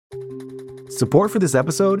Support for this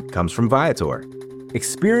episode comes from Viator.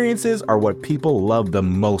 Experiences are what people love the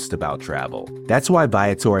most about travel. That's why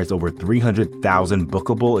Viator has over 300,000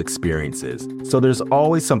 bookable experiences, so there's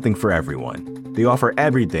always something for everyone. They offer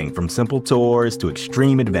everything from simple tours to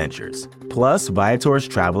extreme adventures. Plus, Viator's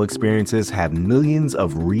travel experiences have millions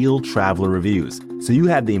of real traveler reviews, so you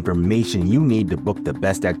have the information you need to book the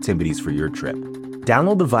best activities for your trip.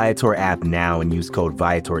 Download the Viator app now and use code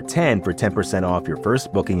Viator10 for 10% off your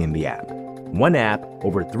first booking in the app. One app,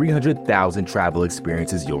 over 300,000 travel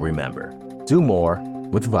experiences you'll remember. Do more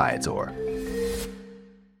with Viator.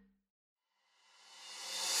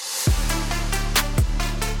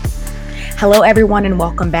 Hello, everyone, and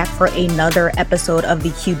welcome back for another episode of the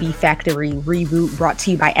QB Factory Reboot, brought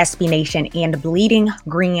to you by SB Nation and Bleeding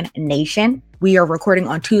Green Nation. We are recording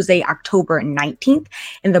on Tuesday, October 19th,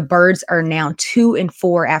 and the Birds are now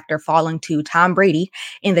 2-4 after falling to Tom Brady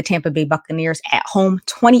and the Tampa Bay Buccaneers at home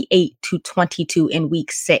 28-22 in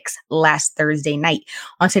Week 6 last Thursday night.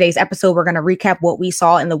 On today's episode, we're going to recap what we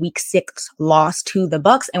saw in the Week 6 loss to the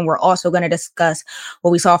Bucs, and we're also going to discuss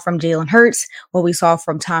what we saw from Jalen Hurts, what we saw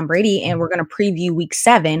from Tom Brady, and we're going to preview Week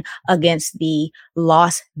 7 against the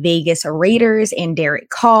Las Vegas Raiders and Derek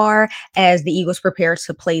Carr as the Eagles prepare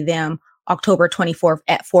to play them October 24th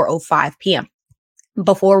at 4:05 p.m.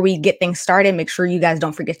 Before we get things started, make sure you guys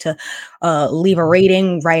don't forget to leave a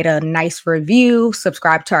rating, write a nice review,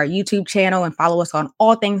 subscribe to our YouTube channel, and follow us on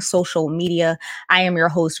all things social media. I am your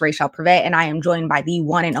host, Raichele Privette, and I am joined by the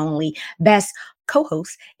one and only best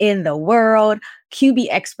co-host in the world, QB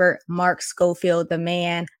expert Mark Schofield, the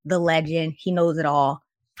man, the legend. He knows it all.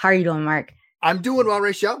 How are you doing, Mark? I'm doing well,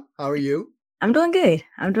 Raichele. How are you? I'm doing good.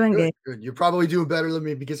 Good. You're probably doing better than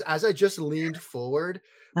me because as I just leaned forward,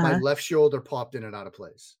 my left shoulder popped in and out of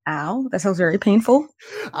place. Ow, that sounds very painful.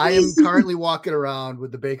 I am currently walking around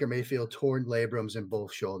with the Baker Mayfield torn labrums in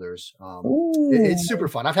both shoulders. It's super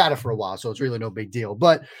fun. I've had it for a while, so it's really no big deal.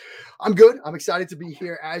 But I'm good. I'm excited to be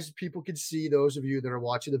here. As people can see, those of you that are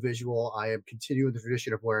watching the visual, I am continuing the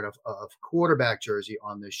tradition of wearing a quarterback jersey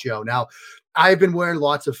on this show. Now, I've been wearing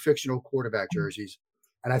lots of fictional quarterback jerseys.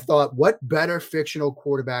 And I thought, what better fictional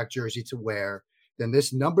quarterback jersey to wear than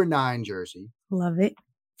this number 9 jersey? Love it.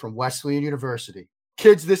 From Wesleyan University.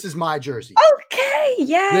 Kids, this is my jersey. Okay,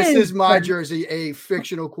 yes. This is my jersey, a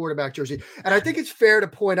fictional quarterback jersey. And I think it's fair to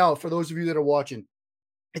point out, for those of you that are watching,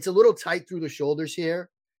 it's a little tight through the shoulders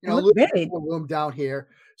here. You know, a little bit more room down here.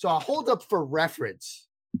 So I'll hold up for reference.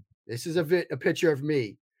 This is a picture of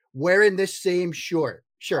me wearing this same shirt.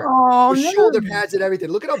 Sure. Oh, the shoulder pads and everything.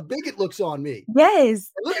 Look at how big it looks on me.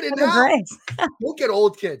 Yes. And look at it now. Don't get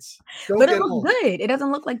old, kids. But it looks good. It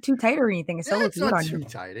doesn't look like too tight or anything. It still looks good on you.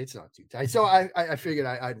 It's not too tight. So I figured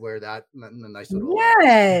I'd wear that. A nice little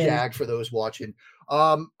jag for those watching.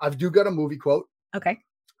 I've got a movie quote. Okay.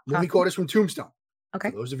 Movie quote is from Tombstone.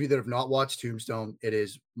 Okay. For those of you that have not watched Tombstone, it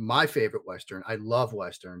is my favorite Western. I love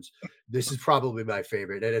Westerns. This is probably my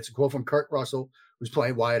favorite. And it's a quote from Kurt Russell, who's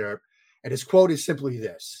playing Wyatt Earp. And his quote is simply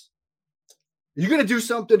this: "You're going to do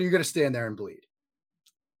something, or you're going to stand there and bleed."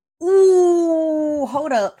 Ooh,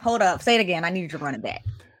 hold up. Say it again. I need you to run it back.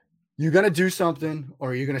 You're going to do something,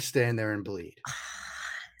 or you're going to stand there and bleed.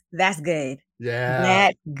 That's good. Yeah.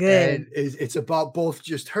 That's good. And it's about both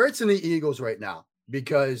just Hurts and the Eagles right now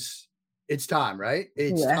because it's time, right?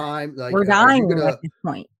 It's time. Like, we're dying at this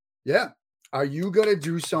point. Yeah. Are you going to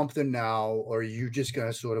do something now, or are you just going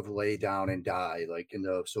to sort of lay down and die, like in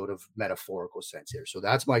the sort of metaphorical sense here? So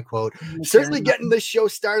that's my quote. Certainly getting this show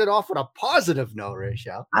started off with a positive note,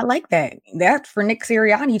 Raichele. I like that. That's for Nick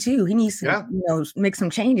Sirianni, too. He needs to make some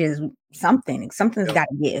changes. Something's got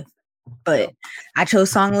to give. But I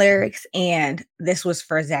chose song lyrics, and this was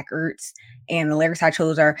for Zach Ertz. And the lyrics I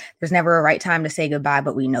chose are, "There's never a right time to say goodbye,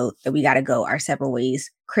 but we know that we got to go our separate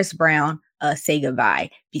ways. Chris Brown, say goodbye."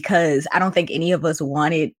 Because I don't think any of us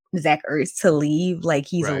wanted Zach Ertz to leave. Like,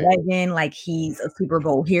 he's a legend. Like, he's a Super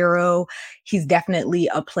Bowl hero. He's definitely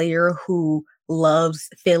a player who loves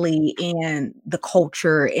Philly and the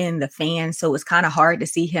culture and the fans. So it's kind of hard to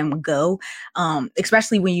see him go,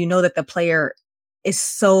 especially when you know that the player is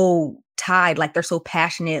so tied, like they're so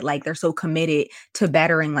passionate, like they're so committed to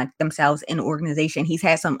bettering like themselves in the organization. He's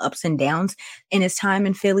had some ups and downs in his time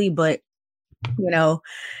in Philly, but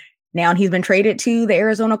now he's been traded to the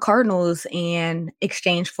Arizona Cardinals in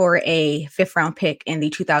exchange for a 5th round pick in the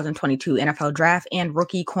 2022 NFL draft and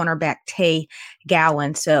rookie cornerback Tay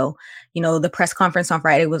Gowan. So, the press conference on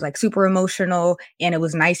Friday was like super emotional, and it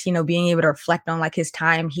was nice, being able to reflect on like his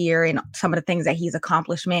time here and some of the things that he's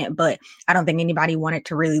accomplished. But I don't think anybody wanted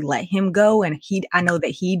to really let him go. And I know that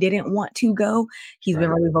he didn't want to go. He's been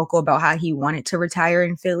really vocal about how he wanted to retire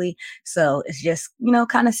in Philly. So it's just,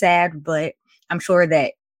 kind of sad, but I'm sure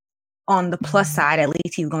that on the plus side, at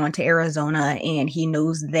least he's going to Arizona and he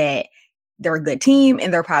knows that they're a good team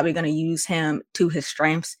and they're probably going to use him to his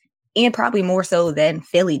strengths and probably more so than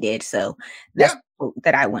Philly did. So that's the quote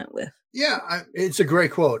that I went with. Yeah, it's a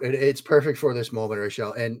great quote. It's perfect for this moment,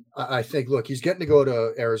 Raichele. And I think, look, he's getting to go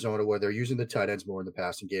to Arizona where they're using the tight ends more in the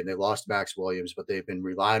passing game. They lost Max Williams, but they've been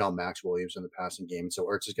relying on Max Williams in the passing game. And so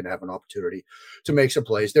Ertz is going to have an opportunity to make some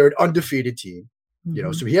plays. They're an undefeated team,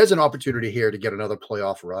 so he has an opportunity here to get another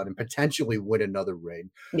playoff run and potentially win another ring.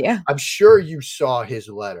 Yeah. I'm sure you saw his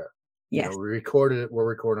letter. Yes. We're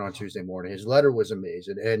recording on Tuesday morning. His letter was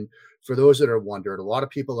amazing. And for those that are wondering, a lot of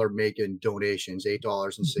people are making donations,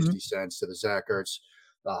 $8.60 to the Zach Ertz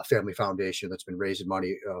Family Foundation that's been raising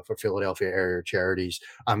money for Philadelphia area charities.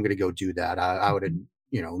 I'm going to go do that. I would,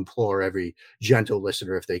 implore every gentle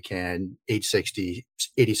listener, if they can, $8.60,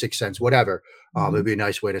 86 cents, whatever. It'd be a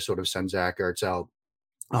nice way to sort of send Zach Ertz out.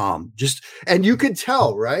 And you could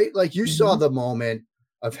tell, right? Like you saw the moment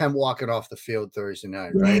of him walking off the field Thursday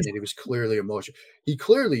night, right? And he was clearly emotional. He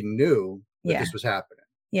clearly knew that this was happening.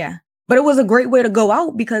 Yeah. But it was a great way to go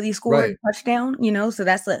out because he scored a touchdown, so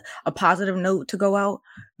that's a positive note to go out.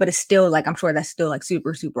 But it's still I'm sure that's still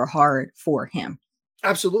super, super hard for him.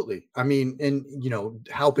 Absolutely. I mean, and,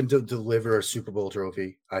 helping to deliver a Super Bowl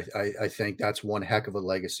trophy, I think that's one heck of a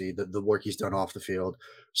legacy. The work he's done off the field,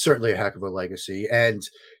 certainly a heck of a legacy. And,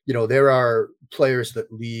 there are players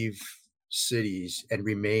that leave cities and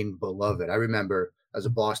remain beloved. I remember as a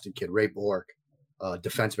Boston kid, Ray Bork,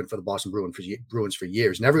 defenseman for the Boston Bruins for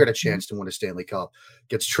years, never got a chance to win a Stanley Cup,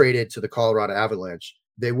 gets traded to the Colorado Avalanche.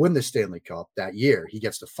 They win the Stanley Cup that year. He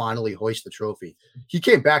gets to finally hoist the trophy. He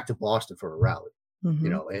came back to Boston for a rally,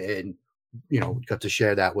 and got to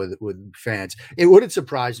share that with fans. It wouldn't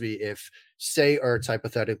surprise me if, say, Ertz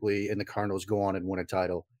hypothetically and the Cardinals go on and win a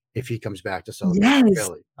title, if he comes back to Southern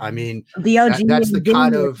Philly. I mean, that's the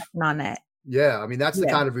kind of on that. Yeah, I mean, that's the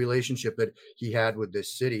kind of relationship that he had with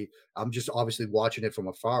this city. I'm just obviously watching it from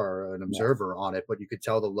afar, an observer on it, but you could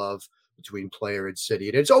tell the love between player and city.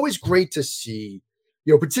 And it's always great to see,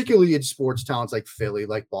 particularly in sports towns like Philly,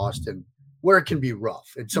 like Boston, where it can be rough.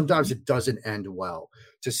 And sometimes it doesn't end well.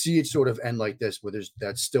 To see it sort of end like this, where there's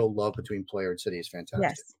that still love between player and city, is fantastic.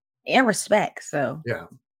 Yes, and respect. So yeah,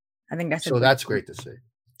 I think that's great to see.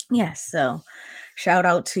 Yes. So shout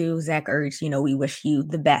out to Zach Ertz. We wish you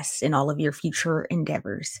the best in all of your future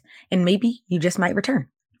endeavors. And maybe you just might return.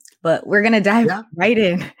 But we're going to dive right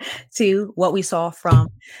in to what we saw from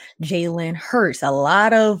Jalen Hurts. A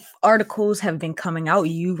lot of articles have been coming out.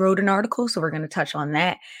 You wrote an article, so we're going to touch on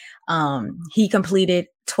that. He completed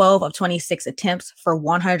 12 of 26 attempts for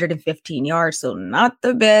 115 yards. So not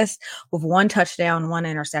the best, with 1 touchdown, 1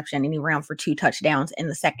 interception, and he ran for 2 touchdowns in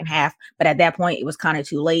the second half. But at that point, it was kind of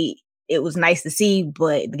too late. It was nice to see,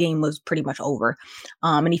 but the game was pretty much over.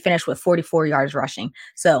 And he finished with 44 yards rushing.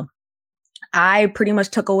 So I pretty much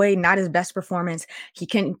took away not his best performance. He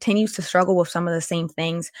continues to struggle with some of the same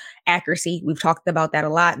things. Accuracy, we've talked about that a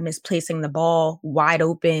lot, misplacing the ball, wide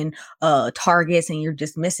open targets, and you're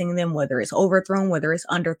just missing them, whether it's overthrown, whether it's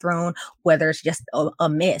underthrown, whether it's just a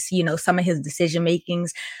miss. Some of his decision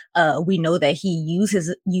makings, we know that he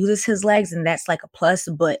uses his legs, and that's like a plus,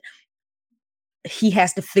 but he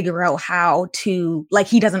has to figure out how to,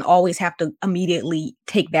 he doesn't always have to immediately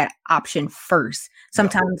take that option first.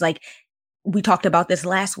 Sometimes, we talked about this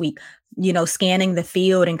last week, scanning the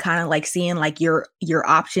field and kind of seeing your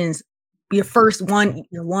options, your first one,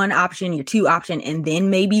 your one option, your 2 option, and then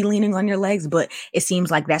maybe leaning on your legs. But it seems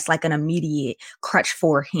like that's an immediate crutch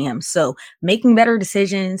for him. So making better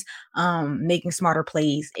decisions, making smarter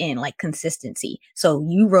plays, and consistency. So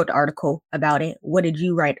you wrote the article about it. What did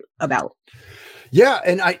you write about? Yeah,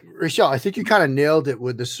 and Raichele, I think you kind of nailed it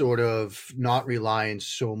with the sort of not relying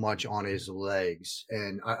so much on his legs.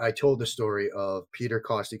 And I told the story of Peter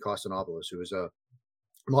Costanopoulos, who was a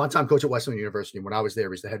longtime coach at Wesleyan University. When I was there, he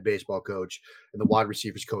was the head baseball coach and the wide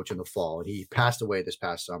receivers coach in the fall. And he passed away this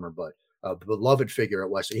past summer, but a beloved figure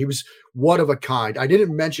at Wesleyan. He was one of a kind. I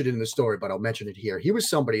didn't mention it in the story, but I'll mention it here. He was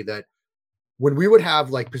somebody that when we would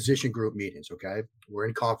have position group meetings, okay, we're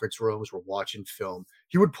in conference rooms, we're watching film,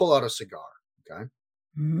 he would pull out a cigar. Okay.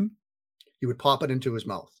 Mm-hmm. He would pop it into his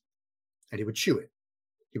mouth and he would chew it.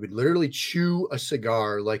 He would literally chew a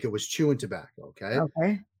cigar like it was chewing tobacco. Okay.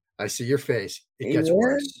 Okay. I see your face. It gets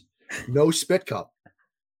worse. No spit cup.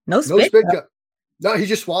 No spit cup. No, he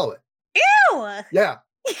just swallowed it. Ew. Yeah.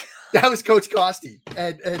 That was Coach Costi.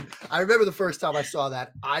 And I remember the first time I saw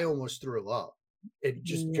that, I almost threw up. It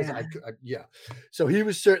just because I So he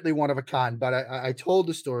was certainly one of a kind. But I told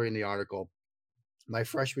the story in the article. My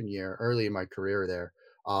freshman year, early in my career there,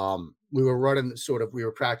 we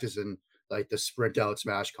were practicing like the sprint out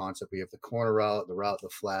smash concept. We have the corner route, the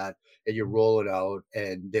flat, and you roll it out.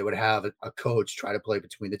 And they would have a coach try to play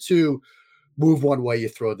between the two, move one way, you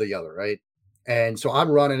throw the other, right? And so I'm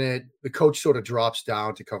running it. The coach sort of drops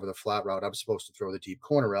down to cover the flat route. I'm supposed to throw the deep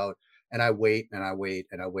corner route. And I wait and I wait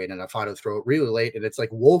and I wait. And I finally throw it really late. And it's like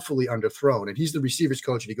woefully underthrown. And he's the receivers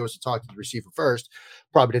coach. And he goes to talk to the receiver first,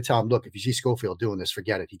 probably to tell him, look, if you see Schofield doing this,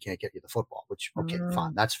 forget it. He can't get you the football, which, okay,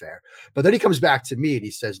 fine. That's fair. But then he comes back to me and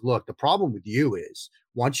he says, look, the problem with you is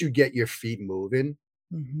once you get your feet moving,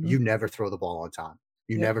 you never throw the ball on time.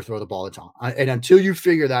 You never throw the ball on time. And until you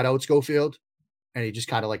figure that out, Schofield, and he just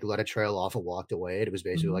kind of like let it trail off and walked away. And it was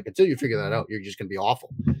basically like, until you figure that out, you're just going to be awful.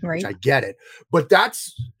 Right. Which I get it. But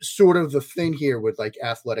that's sort of the thing here with like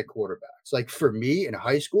athletic quarterbacks. Like for me in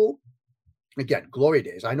high school, again, glory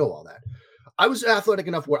days, I know all that. I was athletic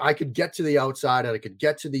enough where I could get to the outside and I could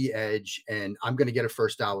get to the edge and I'm going to get a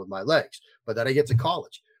first down with my legs. But then I get to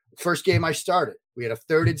college. First game I started, we had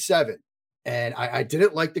a 3rd and 7. And I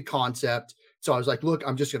didn't like the concept. So I was like, look,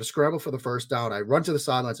 I'm just going to scramble for the first down. I run to the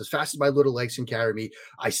sidelines as fast as my little legs can carry me.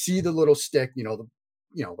 I see the little stick,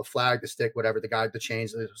 the flag, the stick, whatever, the guy, the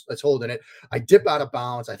chains that's holding it. I dip out of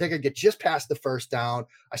bounds. I think I get just past the first down.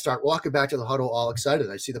 I start walking back to the huddle all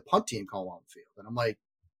excited. I see the punt team call on the field. And I'm like,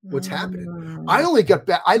 what's happening? I only got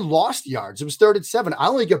back. I lost yards. It was 3rd and 7. I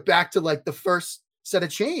only got back to like the first set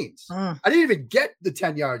of chains. I didn't even get the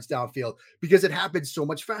 10 yards downfield because it happened so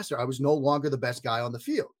much faster. I was no longer the best guy on the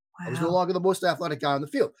field. Wow. I was no longer the most athletic guy on the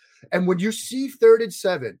field. And when you see 3rd and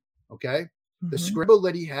 7, okay, the scramble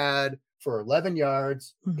that he had for 11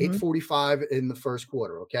 yards, 8:45 in the first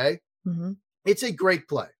quarter, okay, it's a great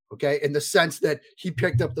play, okay, in the sense that he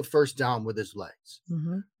picked up the first down with his legs.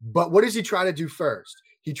 But what does he try to do first?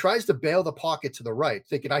 He tries to bail the pocket to the right,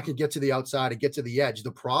 thinking I can get to the outside and get to the edge.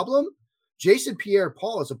 The problem, Jason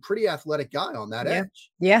Pierre-Paul is a pretty athletic guy on that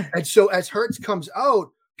edge. Yeah. And so as Hurts comes out,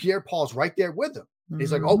 Pierre-Paul's right there with him.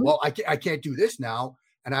 He's like, oh, well, I can't do this now.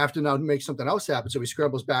 And I have to now make something else happen. So he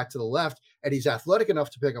scrambles back to the left and he's athletic enough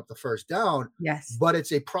to pick up the first down. Yes. But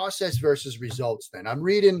it's a process versus results then. I'm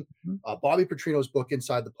reading Bobby Petrino's book,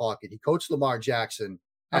 Inside the Pocket. He coached Lamar Jackson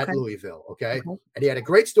at Louisville. Okay. And he had a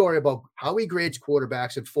great story about how he grades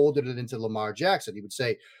quarterbacks and folded it into Lamar Jackson. He would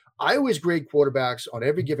say, I always grade quarterbacks on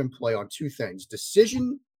every given play on 2 things,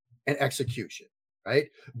 decision and execution, right?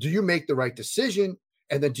 Do you make the right decision?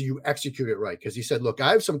 And then do you execute it right? Because he said, look,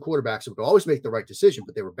 I have some quarterbacks that would always make the right decision,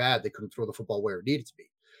 but they were bad. They couldn't throw the football where it needed to be.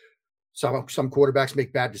 Some quarterbacks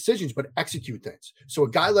make bad decisions, but execute things. So a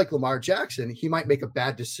guy like Lamar Jackson, he might make a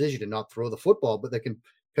bad decision and not throw the football, but they can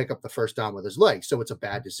pick up the first down with his legs. So it's a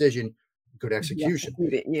bad decision, good execution.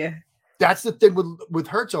 Yeah. That's the thing with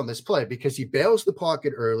Hurts on this play, because he bails the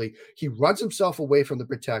pocket early. He runs himself away from the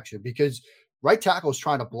protection because right tackle is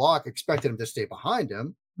trying to block, expecting him to stay behind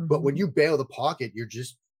him. But when you bail the pocket, you're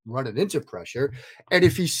just running into pressure. And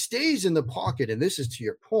if he stays in the pocket, and this is to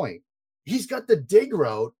your point, he's got the dig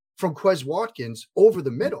route from Quez Watkins over the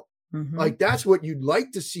middle. Like that's what you'd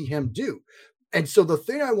like to see him do. And so the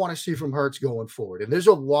thing I want to see from Hurts going forward, and there's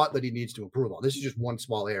a lot that he needs to improve on. This is just one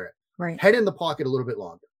small area. Right. Head in the pocket a little bit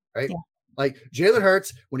longer, right? Yeah. Like Jalen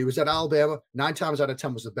Hurts, when he was at Alabama, 9 times out of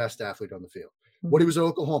 10 was the best athlete on the field. When he was at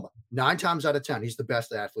Oklahoma, 9 times out of 10, he's the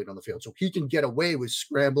best athlete on the field. So he can get away with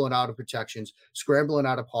scrambling out of protections, scrambling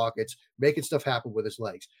out of pockets, making stuff happen with his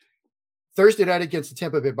legs. Thursday night against the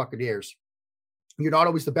Tampa Bay Buccaneers, you're not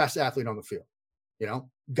always the best athlete on the field. You know,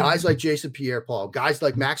 guys like Jason Pierre-Paul, guys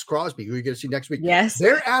like Max Crosby, who you're going to see next week. Yes.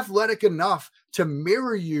 They're athletic enough to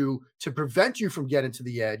mirror you, to prevent you from getting to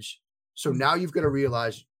the edge. So now you've got to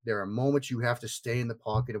realize there are moments you have to stay in the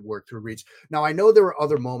pocket and work through reads. Now, I know there are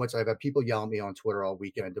other moments. I've had people yell at me on Twitter all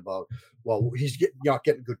weekend about, well, he's not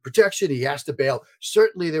getting good protection. He has to bail.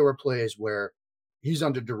 Certainly there were plays where he's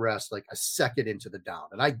under duress, like a second into the down.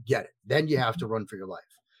 And I get it. Then you have to run for your life.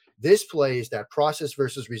 This play is that process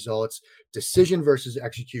versus results, decision versus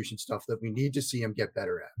execution stuff that we need to see him get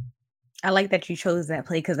better at. I like that you chose that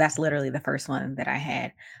play because that's literally the first one that I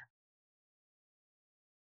had.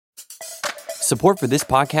 Support for this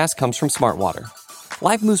podcast comes from Smart Water.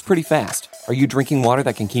 Life moves pretty fast. Are you drinking water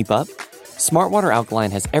that can keep up? Smart Water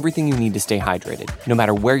Alkaline has everything you need to stay hydrated, no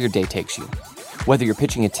matter where your day takes you. Whether you're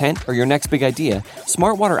pitching a tent or your next big idea,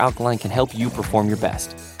 Smart Water Alkaline can help you perform your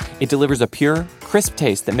best. It delivers a pure, crisp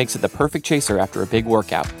taste that makes it the perfect chaser after a big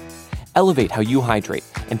workout. Elevate how you hydrate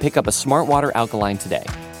and pick up a Smart Water Alkaline today.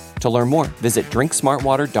 To learn more, visit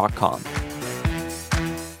drinksmartwater.com.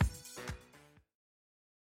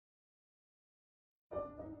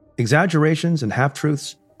 Exaggerations and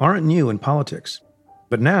half-truths aren't new in politics.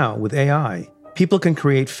 But now, with AI, people can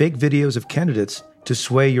create fake videos of candidates to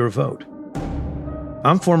sway your vote.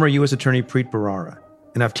 I'm former U.S. Attorney Preet Bharara,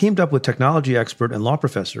 and I've teamed up with technology expert and law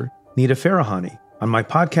professor Nita Farahani on my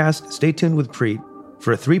podcast, Stay Tuned with Preet,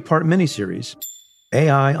 for a 3-part miniseries,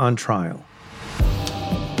 AI on Trial.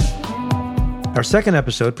 Our second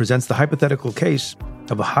episode presents the hypothetical case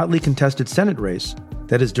of a hotly contested Senate race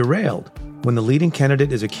that is derailed when the leading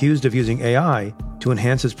candidate is accused of using AI to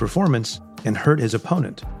enhance his performance and hurt his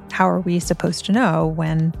opponent. How are we supposed to know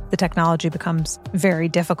when the technology becomes very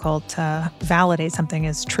difficult to validate something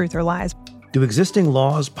as truth or lies? Do existing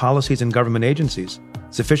laws, policies, and government agencies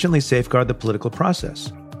sufficiently safeguard the political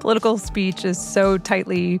process? Political speech is so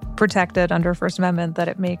tightly protected under First Amendment that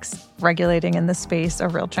it makes regulating in this space a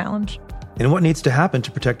real challenge. And what needs to happen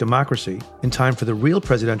to protect democracy in time for the real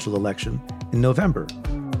presidential election in November?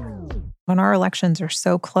 When our elections are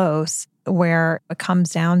so close, where it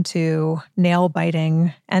comes down to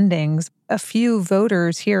nail-biting endings, a few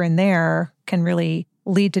voters here and there can really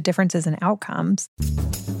lead to differences in outcomes.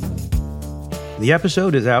 The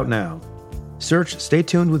episode is out now. Search Stay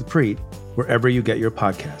Tuned with Preet wherever you get your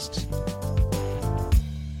podcasts.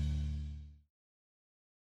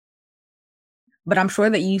 But I'm sure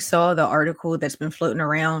that you saw the article that's been floating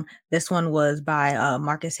around. This one was by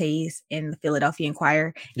Marcus Hayes in the Philadelphia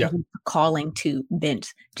Inquirer. Yeah. Calling to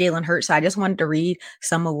bench Jalen Hurts. So I just wanted to read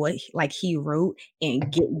some of what he wrote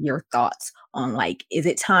and get your thoughts on is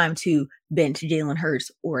it time to bench Jalen Hurts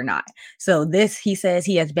or not? So he says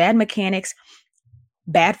he has bad mechanics,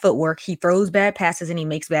 bad footwork, he throws bad passes, and he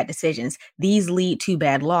makes bad decisions. These lead to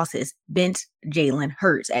bad losses. Bench Jalen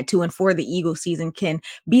Hurts. At 2-4, the Eagles season can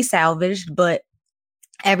be salvaged, but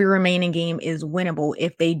every remaining game is winnable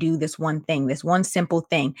if they do this one thing, this one simple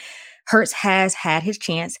thing. Hurts has had his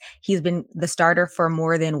chance. He's been the starter for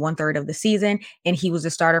more than 1/3 of the season, and he was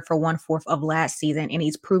the starter for 1/4 of last season. And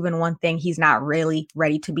he's proven one thing: he's not really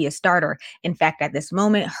ready to be a starter. In fact, at this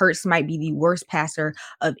moment, Hurts might be the worst passer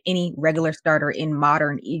of any regular starter in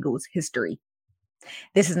modern Eagles history.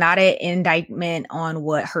 This is not an indictment on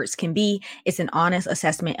what Hurts can be. It's an honest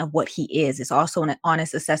assessment of what he is. It's also an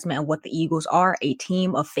honest assessment of what the Eagles are, a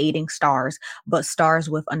team of fading stars, but stars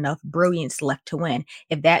with enough brilliance left to win.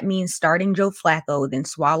 If that means starting Joe Flacco, then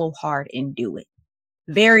swallow hard and do it.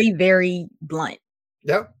 Very, very blunt.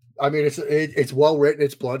 Yeah. I mean, it's well written.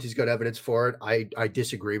 It's blunt. He's got evidence for it. I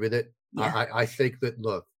disagree with it. Yeah. I think that,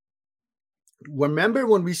 look, remember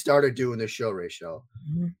when we started doing this show, Raichele?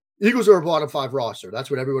 Mm-hmm. Eagles are a bottom 5 roster.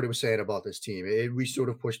 That's what everybody was saying about this team. We sort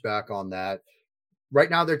of pushed back on that.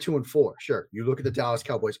 Right now, they're 2-4. Sure. You look at the Dallas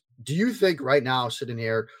Cowboys. Do you think right now, sitting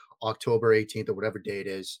here, October 18th or whatever date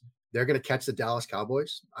is, they're going to catch the Dallas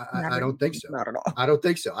Cowboys? I don't think so. Not at all. I don't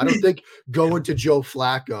think so. I don't think going to Joe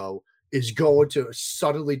Flacco is going to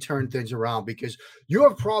suddenly turn things around, because you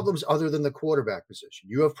have problems other than the quarterback position.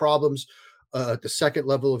 You have problems at the second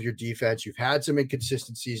level of your defense. You've had some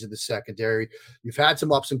inconsistencies in the secondary. You've had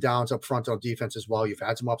some ups and downs up front on defense as well. You've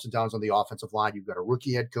had some ups and downs on the offensive line. You've got a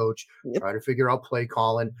rookie head coach trying to figure out play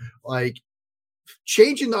calling.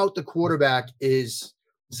 Changing out the quarterback is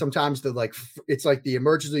sometimes it's like the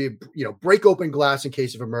emergency, break open glass in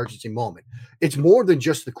case of emergency moment. It's more than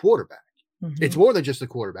just the quarterback. Mm-hmm. It's more than just the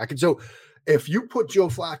quarterback. And so if you put Joe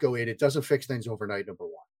Flacco in, it doesn't fix things overnight, number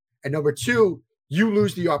one. And number two, you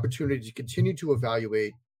lose the opportunity to continue to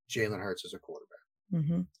evaluate Jalen Hurts as a quarterback.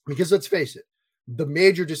 Mm-hmm. Because let's face it, the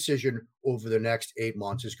major decision over the next 8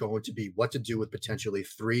 months is going to be what to do with potentially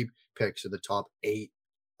 3 picks in the top 8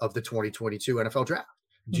 of the 2022 NFL draft.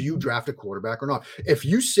 Mm-hmm. Do you draft a quarterback or not? If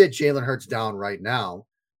you sit Jalen Hurts down right now,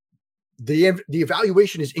 the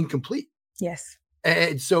evaluation is incomplete. Yes.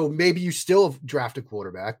 And so maybe you still draft a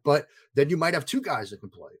quarterback, but then you might have 2 guys that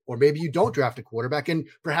can play. Or maybe you don't draft a quarterback, and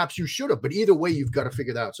perhaps you should have. But either way, you've got to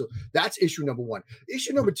figure that out. So that's issue number 1.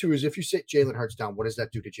 Issue number 2 is if you sit Jalen Hurts down, what does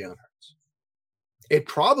that do to Jalen Hurts? It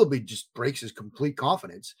probably just breaks his complete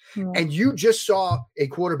confidence. Yeah. And you just saw a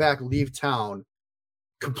quarterback leave town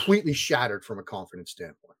completely shattered from a confidence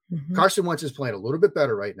standpoint. Mm-hmm. Carson Wentz is playing a little bit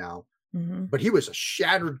better right now. Mm-hmm. But he was a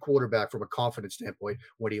shattered quarterback from a confidence standpoint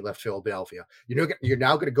when he left Philadelphia. You're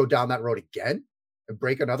now going to go down that road again and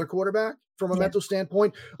break another quarterback from a mental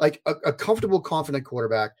standpoint. Like a comfortable, confident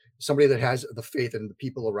quarterback, somebody that has the faith in the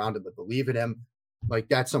people around him that believe in him. Like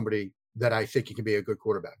that's somebody that I think he can be a good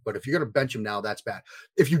quarterback. But if you're going to bench him now, that's bad.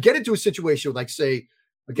 If you get into a situation like, say,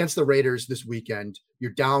 against the Raiders this weekend,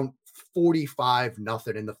 you're down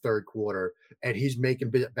 45-0 in the third quarter, and he's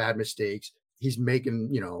making bad mistakes. He's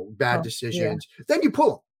making, bad decisions. Yeah. Then you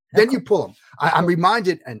pull him. I'm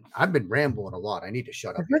reminded, and I've been rambling a lot. I need to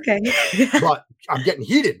shut up. Okay. But I'm getting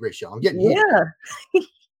heated, Raichele. I'm getting heated. Yeah.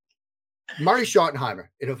 Marty Schottenheimer,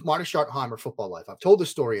 in Marty Schottenheimer Football Life, I've told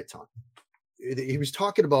this story a ton. he was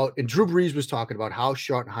talking about, and Drew Brees was talking about how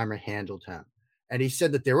Schottenheimer handled him. And he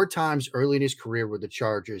said that there were times early in his career with the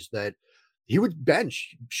Chargers that he would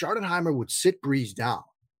bench. Schottenheimer would sit Brees down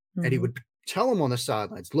and he would tell him on the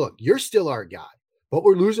sidelines, look, you're still our guy, but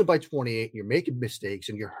we're losing by 28. And you're making mistakes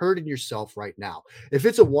and you're hurting yourself right now. If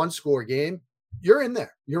it's a 1-score game, you're in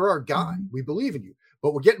there. You're our guy. We believe in you,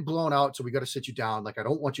 but we're getting blown out. So we got to sit you down. Like, I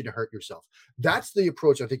don't want you to hurt yourself. That's the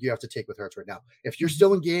approach I think you have to take with Hurts right now. If you're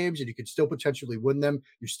still in games and you can still potentially win them,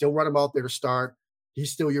 you still run him out there to start.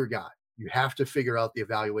 He's still your guy. You have to figure out the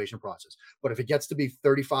evaluation process. But if it gets to be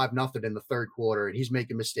 35-0 in the third quarter and he's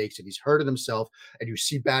making mistakes and he's hurting himself and you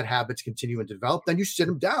see bad habits continue and develop, then you sit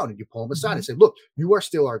him down and you pull him aside and say, look, you are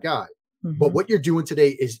still our guy. But what you're doing today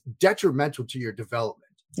is detrimental to your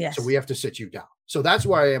development. Yes. So we have to sit you down. So that's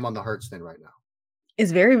where I am on the Hurts thing right now.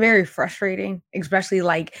 It's very, very frustrating, especially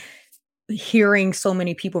like hearing so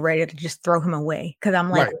many people ready to just throw him away. Cause I'm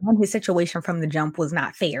like, his situation from the jump was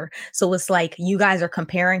not fair. So it's like, you guys are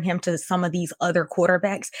comparing him to some of these other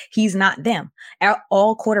quarterbacks. He's not them.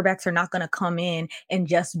 All quarterbacks are not going to come in and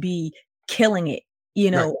just be killing it,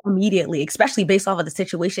 immediately, especially based off of the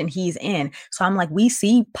situation he's in. So I'm like, we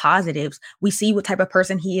see positives. We see what type of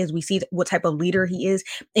person he is. We see what type of leader he is.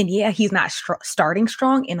 And yeah, he's not starting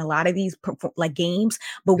strong in a lot of these games,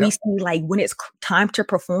 but we see like when it's time to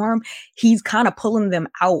perform, he's kind of pulling them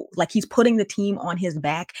out. Like he's putting the team on his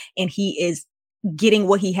back and he is getting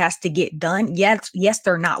what he has to get done. Yes,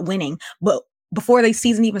 they're not winning, but before the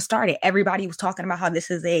season even started, everybody was talking about how this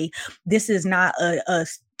is not a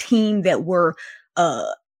team that we're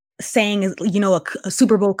saying is, a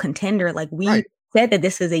Super Bowl contender. Like we said that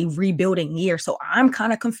this is a rebuilding year. So I'm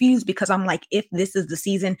kind of confused because I'm like, if this is the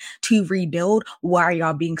season to rebuild, why are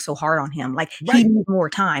y'all being so hard on him? Like he needs more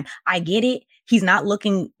time. I get it. He's not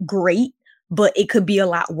looking great, but it could be a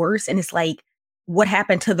lot worse. And it's like, what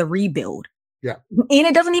happened to the rebuild? Yeah. And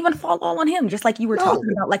it doesn't even fall all on him, just like you were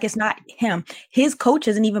talking about. Like, it's not him. His coach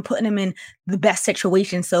isn't even putting him in the best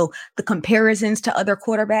situation. So the comparisons to other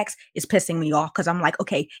quarterbacks is pissing me off because I'm like,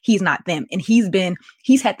 okay, he's not them. And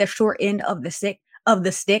he's had the short end of the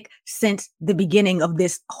stick since the beginning of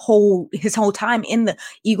his whole time in the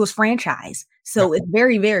Eagles franchise. So it's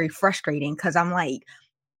very, very frustrating because I'm like,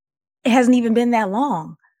 it hasn't even been that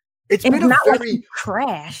long. It's been not very like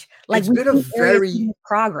trash. Like, it's been a very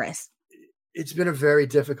progress. It's been a very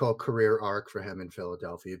difficult career arc for him in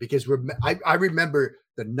Philadelphia because I remember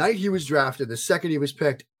the night he was drafted, the second he was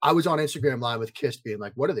picked, I was on Instagram Live with Kist being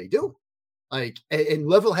like, what are they doing? Like, and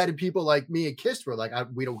level-headed people like me and Kist were like,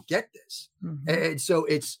 we don't get this. And so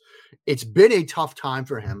it's been a tough time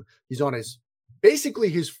for him. He's on basically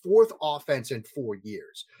his fourth offense in 4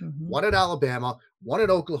 years. One at Alabama, one at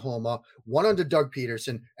Oklahoma, one under Doug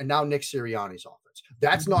Peterson, and now Nick Sirianni's offense.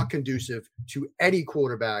 That's not conducive to any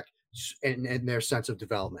quarterback and their sense of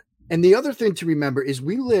development. And the other thing to remember is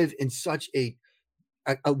we live in such a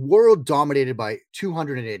world dominated by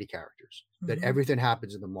 280 characters that everything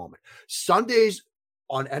happens in the moment. Sundays,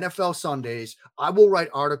 on NFL Sundays, I will write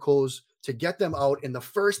articles to get them out in the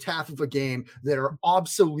first half of a game that are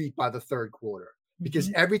obsolete by the third quarter because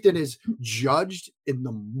everything is judged in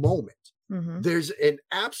the moment. There's an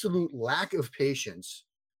absolute lack of patience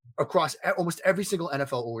across almost every single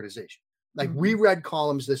NFL organization. Like we read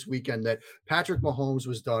columns this weekend that Patrick Mahomes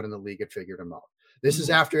was done and the league had figured him out. This is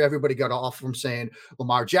after everybody got off from saying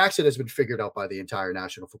Lamar Jackson has been figured out by the entire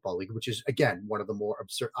National Football League, which is, again, one of the more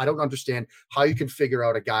absurd. I don't understand how you can figure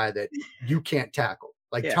out a guy that you can't tackle.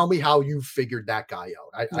 Like, tell me how you figured that guy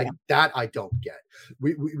out. I don't get.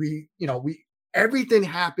 Everything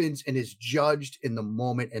happens and is judged in the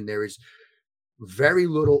moment, and there is very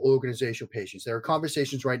little organizational patience. There are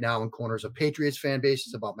conversations right now in corners of Patriots fan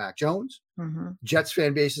bases about Mac Jones, Jets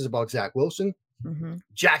fan bases about Zach Wilson,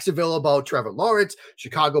 Jacksonville about Trevor Lawrence,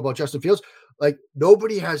 Chicago about Justin Fields. Like,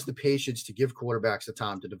 nobody has the patience to give quarterbacks the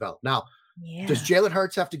time to develop. Now, does Jalen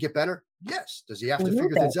Hurts have to get better? Yes. Does he have to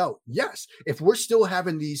figure things out? Yes. If we're still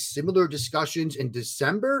having these similar discussions in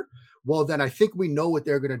December, well, then I think we know what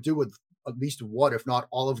they're going to do with at least one, if not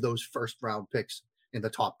all of those first round picks in the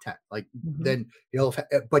top 10. Like, then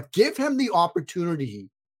but give him the opportunity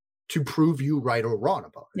to prove you right or wrong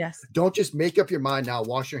about it. Yes. Don't just make up your mind now,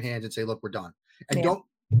 wash your hands and say, look, we're done. And don't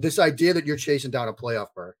this idea that you're chasing down a playoff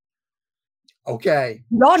berth. Okay.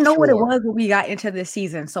 Y'all know what it was when we got into this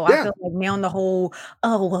season. So I feel like now on the whole,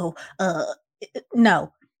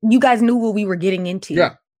 no, you guys knew what we were getting into.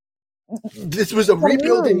 Yeah. This was a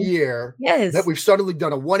rebuilding year that we've suddenly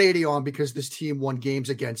done a 180 on because this team won games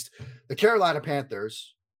against the Carolina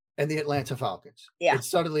Panthers and the Atlanta Falcons. Yeah. And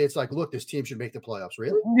suddenly it's like, look, this team should make the playoffs.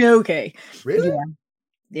 Really? Okay. Really?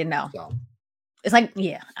 Yeah. No. So, It's like,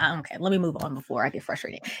 yeah, okay. Let me move on before I get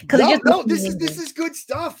frustrated. Because this is good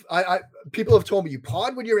stuff. I people have told me you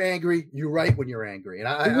pod when you're angry, you write when you're angry, and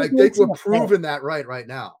I think we're proving that right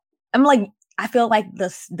now. I'm like, I feel like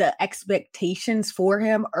the expectations for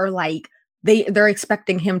him are like they're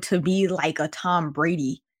expecting him to be like a Tom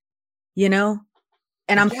Brady, you know?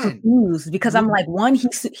 And I'm confused because I'm like, one,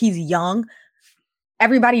 he's young.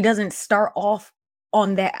 Everybody doesn't start off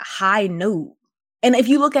on that high note. And if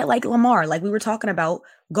you look at like Lamar, like we were talking about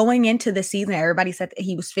going into the season, everybody said that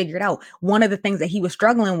he was figured out. One of the things that he was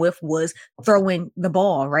struggling with was throwing the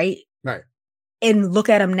ball, right? Right. And look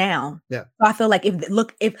at him now. Yeah. So I feel like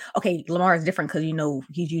if Lamar is different because, you know,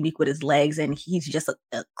 he's unique with his legs and he's just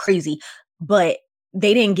a crazy, but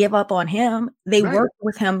they didn't give up on him. They worked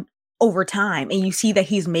with him over time, and you see that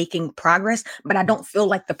he's making progress, but I don't feel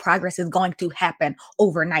like the progress is going to happen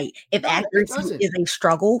overnight. If accuracy is a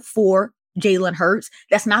struggle for Jalen Hurts,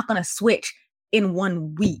 that's not going to switch in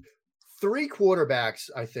 1 week. 3 quarterbacks,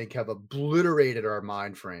 I think, have obliterated our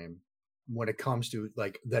mind frame when it comes to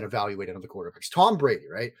like then evaluating other quarterbacks. Tom Brady,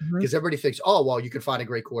 right? Because everybody thinks, oh, well, you can find a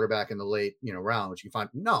great quarterback in the late, rounds. You can find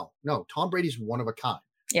no. Tom Brady's one of a kind.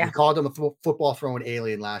 Yeah. We called him a football throwing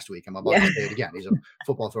alien last week. I'm about to say it again. He's a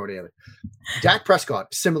football throwing alien. Dak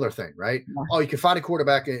Prescott, similar thing, right? Yeah. Oh, you can find a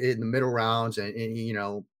quarterback in the middle rounds and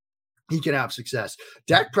he can have success.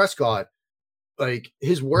 Dak Prescott, like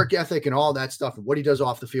his work ethic and all that stuff and what he does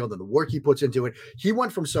off the field and the work he puts into it. He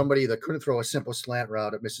went from somebody that couldn't throw a simple slant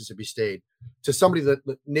route at Mississippi State to somebody that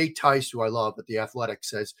Nate Tice, who I love at The Athletic,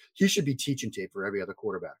 says he should be teaching tape for every other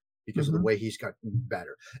quarterback because of the way he's gotten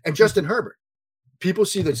better. And Justin Herbert. People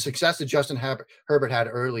see the success that Justin Herbert had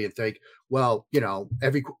early and think, well,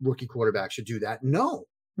 every rookie quarterback should do that. No.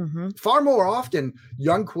 Far more often,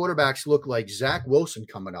 young quarterbacks look like Zach Wilson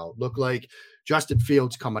coming out, look like Justin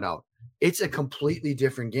Fields coming out. It's a completely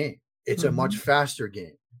different game. It's a much faster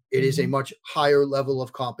game. It is a much higher level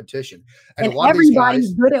of competition. And a lot everybody's of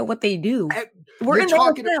these guys, good at what they do. We're in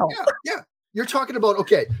talking You're talking about,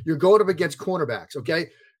 okay, you're going up against cornerbacks, okay?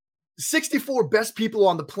 64 best people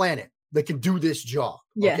on the planet that can do this job,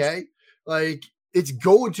 okay? Like, it's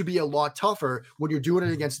going to be a lot tougher when you're doing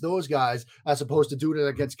it against those guys as opposed to doing it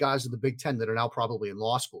against guys in the Big Ten that are now probably in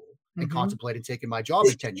law school and contemplating taking my job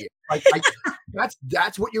in 10 years. Like,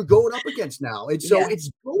 that's what you're going up against now. And so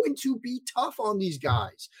it's going to be tough on these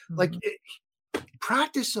guys. Like,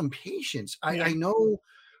 practice some patience. I know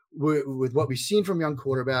with what we've seen from young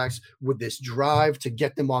quarterbacks, with this drive to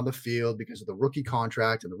get them on the field because of the rookie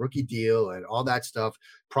contract and the rookie deal and all that stuff,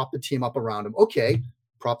 prop the team up around them. Okay,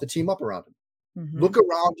 prop the team up around them. Look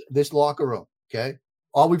around this locker room, okay?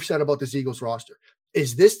 All we've said about this Eagles roster.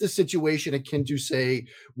 Is this the situation akin to, say,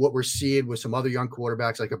 what we're seeing with some other young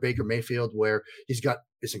quarterbacks like a Baker Mayfield, where he's got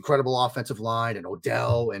this incredible offensive line and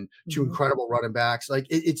Odell and 2 incredible running backs? Like,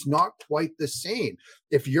 it's not quite the same.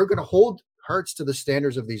 If you're going to hold Hurts to the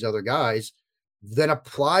standards of these other guys, then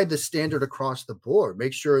apply the standard across the board.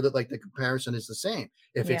 Make sure that, like, the comparison is the same.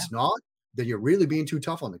 If it's not, then you're really being too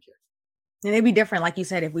tough on the kid. And it'd be different, like you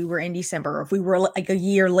said, if we were in December or if we were like a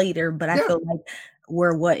year later, but I feel like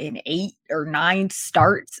we're in 8 or 9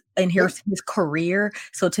 starts in his career.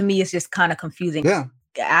 So to me, it's just kind of confusing. Yeah.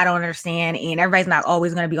 I don't understand. And everybody's not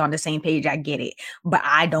always going to be on the same page. I get it. But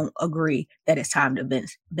I don't agree that it's time to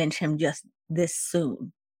bench him just this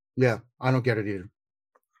soon. Yeah, I don't get it either.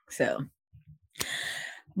 So,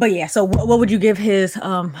 but yeah, so what would you give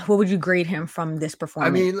what would you grade him from this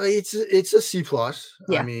performance? I mean, it's a C+.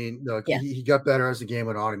 I mean, look, he got better as the game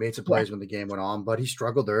went on. He made some plays when the game went on, but he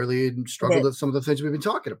struggled early and struggled with some of the things we've been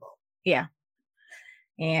talking about. Yeah.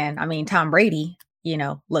 And I mean, Tom Brady,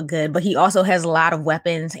 look good, but he also has a lot of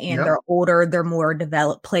weapons and they're older, they're more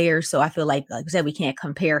developed players. So I feel like I said, we can't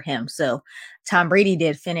compare him. So Tom Brady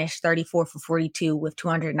did finish 34 for 42 with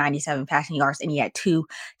 297 passing yards and he had 2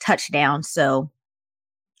 touchdowns. So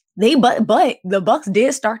but the Bucks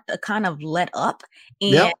did start to kind of let up,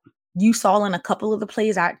 and you saw in a couple of the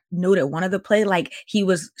plays, I noted one of the play, like he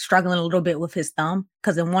was struggling a little bit with his thumb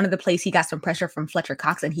because in one of the plays he got some pressure from Fletcher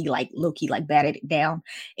Cox and he low-key batted it down,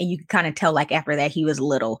 and you could kind of tell like after that he was a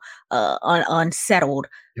little unsettled.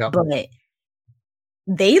 But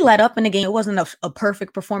they let up in the game. It wasn't a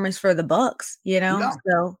perfect performance for the Bucks,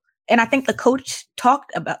 So, and I think the coach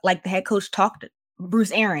talked about, like the head coach talked,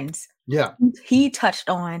 Bruce Arians. Yeah. He touched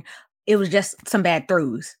on it was just some bad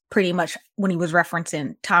throws pretty much when he was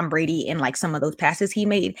referencing Tom Brady and like some of those passes he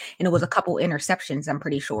made. And it was a couple interceptions, I'm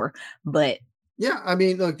pretty sure. But yeah, I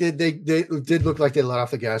mean, look, they did look like they let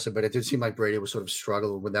off the gas a bit. It did seem like Brady was sort of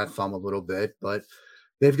struggling with that thumb a little bit. But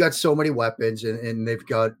they've got so many weapons, and they've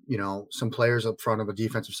got, some players up front on the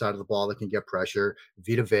defensive side of the ball that can get pressure.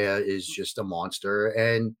 Vita Vea is just a monster.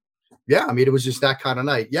 And yeah, I mean, it was just that kind of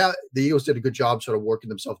night. Yeah, the Eagles did a good job sort of working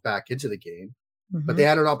themselves back into the game, but they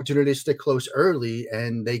had an opportunity to stick close early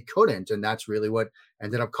and they couldn't. And that's really what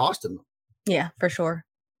ended up costing them. Yeah, for sure.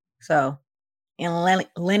 So, and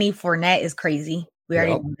Lenny Fournette is crazy. We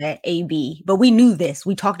already knew that. AB, but we knew this.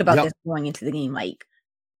 We talked about this going into the game. Like,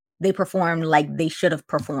 they performed like they should have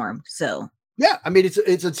performed. So yeah, I mean,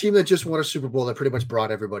 it's a team that just won a Super Bowl that pretty much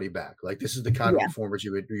brought everybody back. Like, this is the kind of performers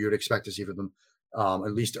you would expect to see from them,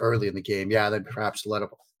 at least early in the game. Yeah, then perhaps let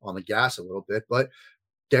up on the gas a little bit, but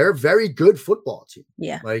they're a very good football team.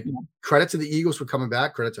 Yeah. Like, credit to the Eagles for coming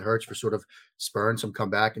back. Credit to Hurts for sort of spurring some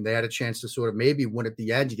comeback, and they had a chance to sort of maybe win at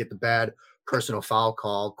the end. You get the bad personal foul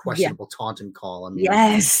call, questionable taunting call. I mean,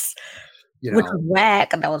 yes. Which was whack.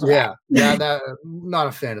 That was whack. Yeah. Not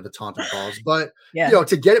a fan of the taunting calls, but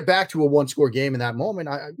to get it back to a 1-score game in that moment,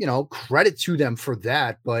 credit to them for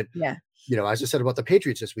that. But as I said about the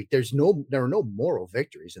Patriots this week, there are no moral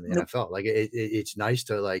victories in the NFL. Like, it's nice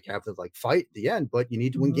to like have to like fight at the end, but you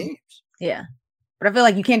need to win games. Yeah, but I feel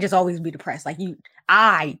like you can't just always be depressed. Like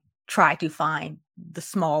I try to find the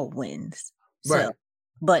small wins, so,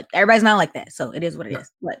 but everybody's not like that. So it is what it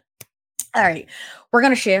is. But all right, we're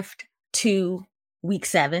gonna shift to week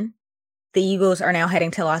 7. The Eagles are now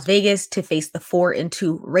heading to Las Vegas to face the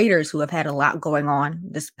 4-2 Raiders, who have had a lot going on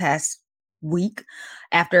this past week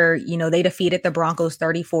after, they defeated the Broncos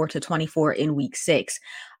 34-24 in week 6.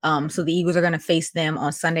 So the Eagles are going to face them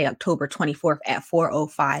on Sunday, October 24th at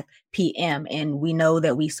 4:05 p.m. And we know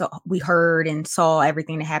that we heard and saw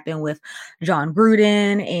everything that happened with John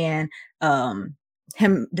Gruden and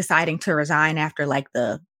him deciding to resign after like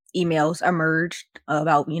the emails emerged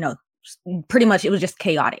about, pretty much it was just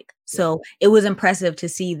chaotic. So it was impressive to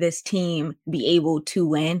see this team be able to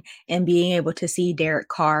win and being able to see Derek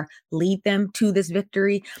Carr lead them to this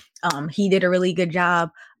victory. He did a really good job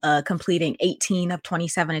completing 18 of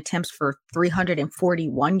 27 attempts for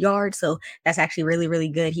 341 yards. So that's actually really, really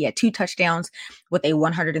good. He had 2 touchdowns with a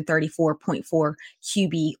 134.4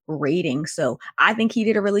 QB rating. So I think he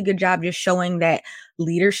did a really good job just showing that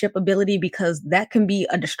leadership ability, because that can be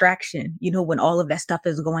a distraction, when all of that stuff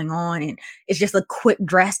is going on and it's just a quick,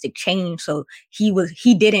 drastic change. So you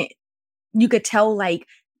could tell like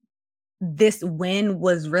this win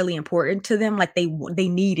was really important to them. Like they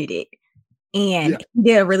needed it. And he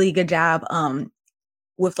did a really good job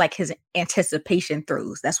with like his anticipation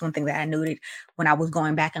throws. That's one thing that I noted when I was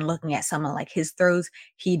going back and looking at some of like his throws.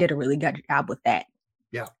 He did a really good job with that.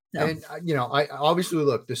 Yeah. So. And, I obviously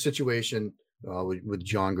look, the situation with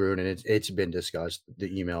John Gruden, it's been discussed, the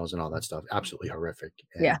emails and all that stuff, absolutely horrific.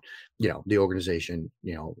 And, the organization,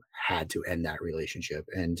 had to end that relationship.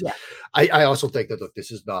 And I also think that, look,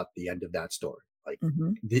 this is not the end of that story. Like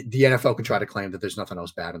the NFL can try to claim that there's nothing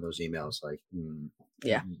else bad in those emails. Like,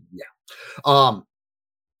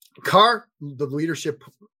 Carr, the leadership,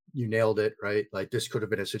 you nailed it, right? Like, this could have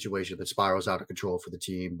been a situation that spirals out of control for the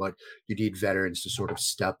team, but you need veterans to sort of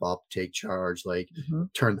step up, take charge, like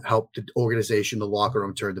help the organization, the locker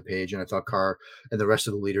room turn the page. And I thought Carr and the rest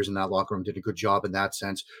of the leaders in that locker room did a good job in that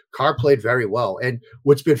sense. Carr played very well. And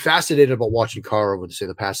what's been fascinating about watching Carr over, say,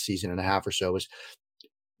 the past season and a half or so is,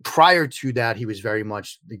 prior to that, he was very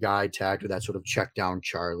much the guy tagged with that sort of check down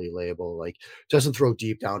Charlie label. Like, doesn't throw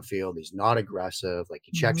deep downfield. He's not aggressive. Like,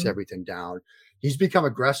 he checks everything down. He's become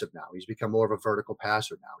aggressive now. He's become more of a vertical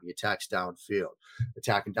passer now. He attacks downfield,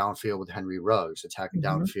 attacking downfield with Henry Ruggs, attacking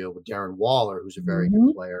downfield with Darren Waller, who's a very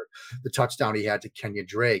good player. The touchdown he had to Kenya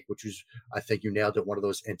Drake, which was, I think you nailed it, one of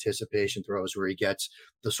those anticipation throws where he gets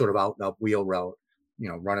the sort of out and up wheel route.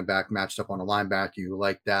 Running back matched up on a linebacker, you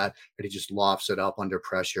like that, and he just lofts it up under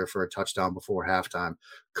pressure for a touchdown before halftime.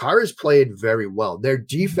 Carr has played very well. Their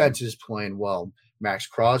defense is playing well. Max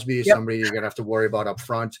Crosby is somebody you're going to have to worry about up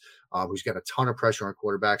front, who's got a ton of pressure on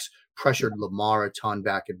quarterbacks, pressured Lamar a ton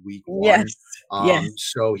back in week 1.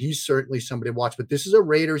 So he's certainly somebody to watch. But this is a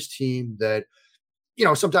Raiders team that,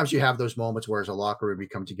 sometimes you have those moments where as a locker room, you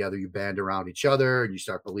come together, you band around each other, and you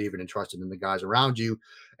start believing and trusting in the guys around you,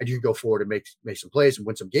 and you can go forward and make some plays and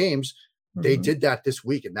win some games. They did that this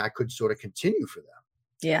week, and that could sort of continue for them.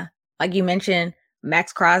 Yeah. Like you mentioned,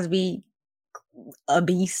 Max Crosby, a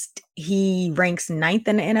beast. He ranks 9th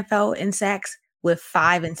in the NFL in sacks with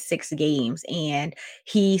 5 in 6 games. And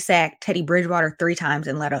he sacked Teddy Bridgewater 3 times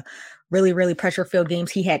and led a really, really pressure-filled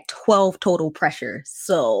games. He had 12 total pressure.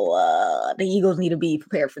 So the Eagles need to be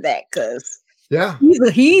prepared for that because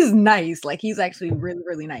he's nice. Like, he's actually really,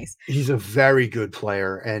 really nice. He's a very good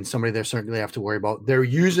player and somebody they certainly have to worry about. They're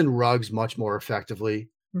using Ruggs much more effectively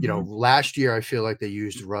You know, last year, I feel like they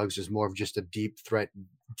used Ruggs as more of just a deep threat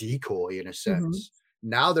decoy in a sense.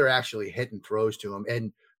 Now they're actually hitting throws to him.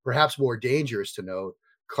 And perhaps more dangerous to note,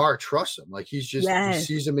 Carr trusts him. Like he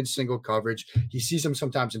sees him in single coverage. He sees him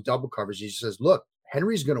sometimes in double coverage. He says, look,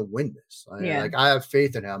 Henry's going to win this. Like I have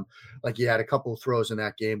faith in him. Like he had a couple of throws in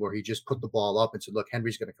that game where he just put the ball up and said, look,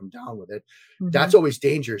 Henry's going to come down with it. That's always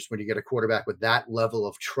dangerous when you get a quarterback with that level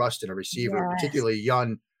of trust in a receiver, particularly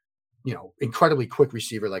young, you know, incredibly quick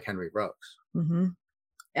receiver like Henry Ruggs.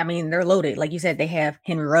 I mean, they're loaded. Like you said, they have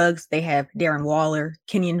Henry Ruggs, they have Darren Waller,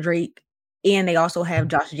 Kenyon Drake, and they also have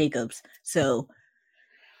Josh Jacobs. So,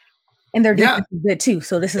 and their defense is good too.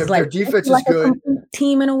 So this is their defense is good. A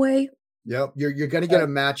team in a way. Yep. You're going to get a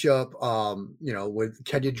matchup, you know, with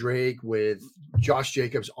Kenyon Drake, with Josh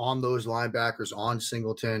Jacobs on those linebackers on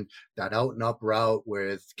Singleton, that out and up route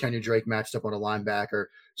with Kenyon Drake matched up on a linebacker.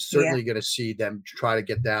 Certainly going to see them try to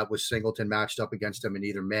get that with Singleton matched up against them in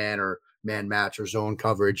either man match or zone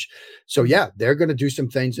coverage. So they're going to do some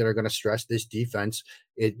things that are going to stress this defense.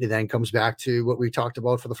 It then comes back to what we talked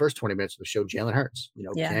about for the first 20 minutes of the show, Jalen Hurts. You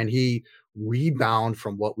know, can he rebound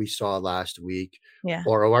from what we saw last week?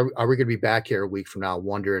 Or are we going to be back here a week from now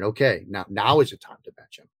wondering, okay, now is the time to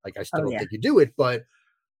bench him? Like I still don't think you do it, but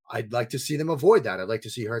I'd like to see them avoid that. I'd like to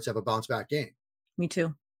see Hurts have a bounce back game. Me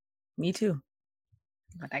too.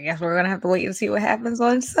 But I guess we're going to have to wait and see what happens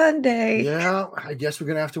on Sunday. Yeah, I guess we're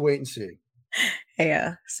going to have to wait and see.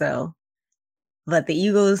 So, but the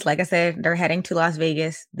Eagles, like I said, they're heading to Las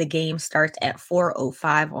Vegas. The game starts at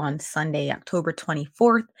 4:05 on Sunday, October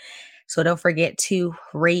 24th. So don't forget to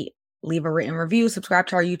rate, leave a written review, subscribe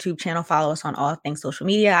to our YouTube channel, follow us on all things social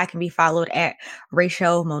media. I can be followed at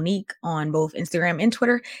Raichele Monique on both Instagram and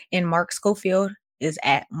Twitter. And Mark Schofield is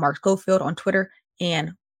at Mark Schofield on Twitter.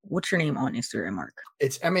 And what's your name on Instagram, Mark?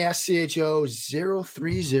 It's MASCHO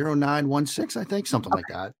 030916, I think, something like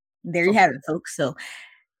that. There you have it, folks. So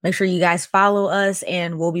make sure you guys follow us,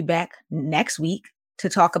 and we'll be back next week to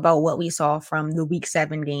talk about what we saw from the Week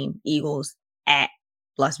 7 game, Eagles at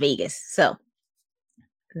Las Vegas. So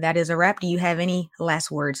that is a wrap. Do you have any last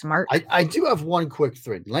words, Mark? I do have one quick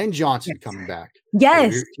thread. Lane Johnson coming back.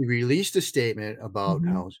 Yes. He released a statement about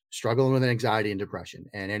how struggling with anxiety and depression.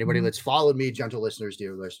 And anybody that's followed me, gentle listeners,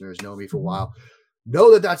 dear listeners, know me for a while,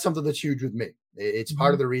 know that that's something that's huge with me. It's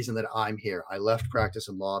part of the reason that I'm here. I left practice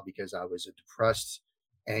in law because I was a depressed,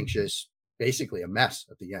 anxious, basically a mess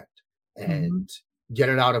at the end. And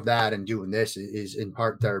getting out of that and doing this is in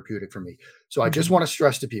part therapeutic for me. So I just want to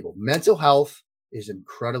stress to people, mental health is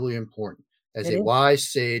incredibly important. As a wise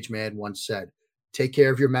sage man once said, take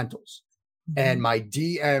care of your mentals. And my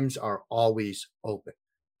DMs are always open.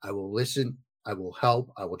 I will listen. I will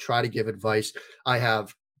help. I will try to give advice. I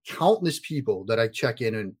have countless people that I check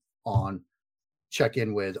in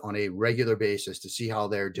with on a regular basis to see how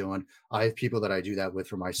they're doing. I have people that I do that with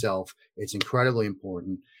for myself. It's incredibly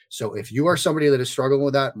important. So if you are somebody that is struggling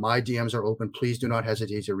with that, my DMs are open. Please do not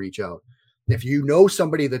hesitate to reach out. If you know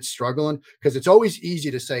somebody that's struggling, because it's always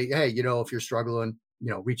easy to say, hey, you know, if you're struggling, you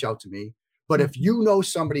know, reach out to me. But if you know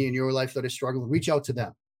somebody in your life that is struggling, reach out to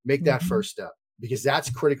them. Make that first step, because that's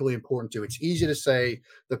critically important too. It's easy to say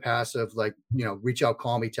the passive, like, you know, reach out,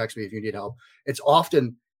 call me, text me if you need help. It's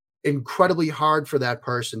often incredibly hard for that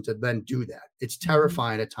person to then do that. It's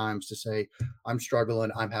terrifying at times to say, I'm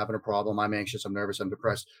struggling, I'm having a problem, I'm anxious, I'm nervous, I'm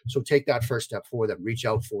depressed. So take that first step for them, reach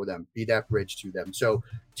out for them, be that bridge to them. So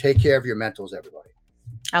take care of your mentals, everybody.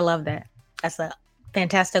 I love that. That's a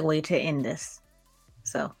fantastic way to end this.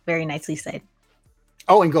 So very nicely said.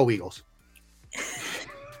 Oh, and go Eagles.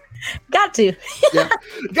 Got to. Yeah,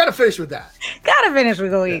 got to finish with that. Got to finish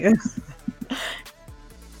with go Eagles.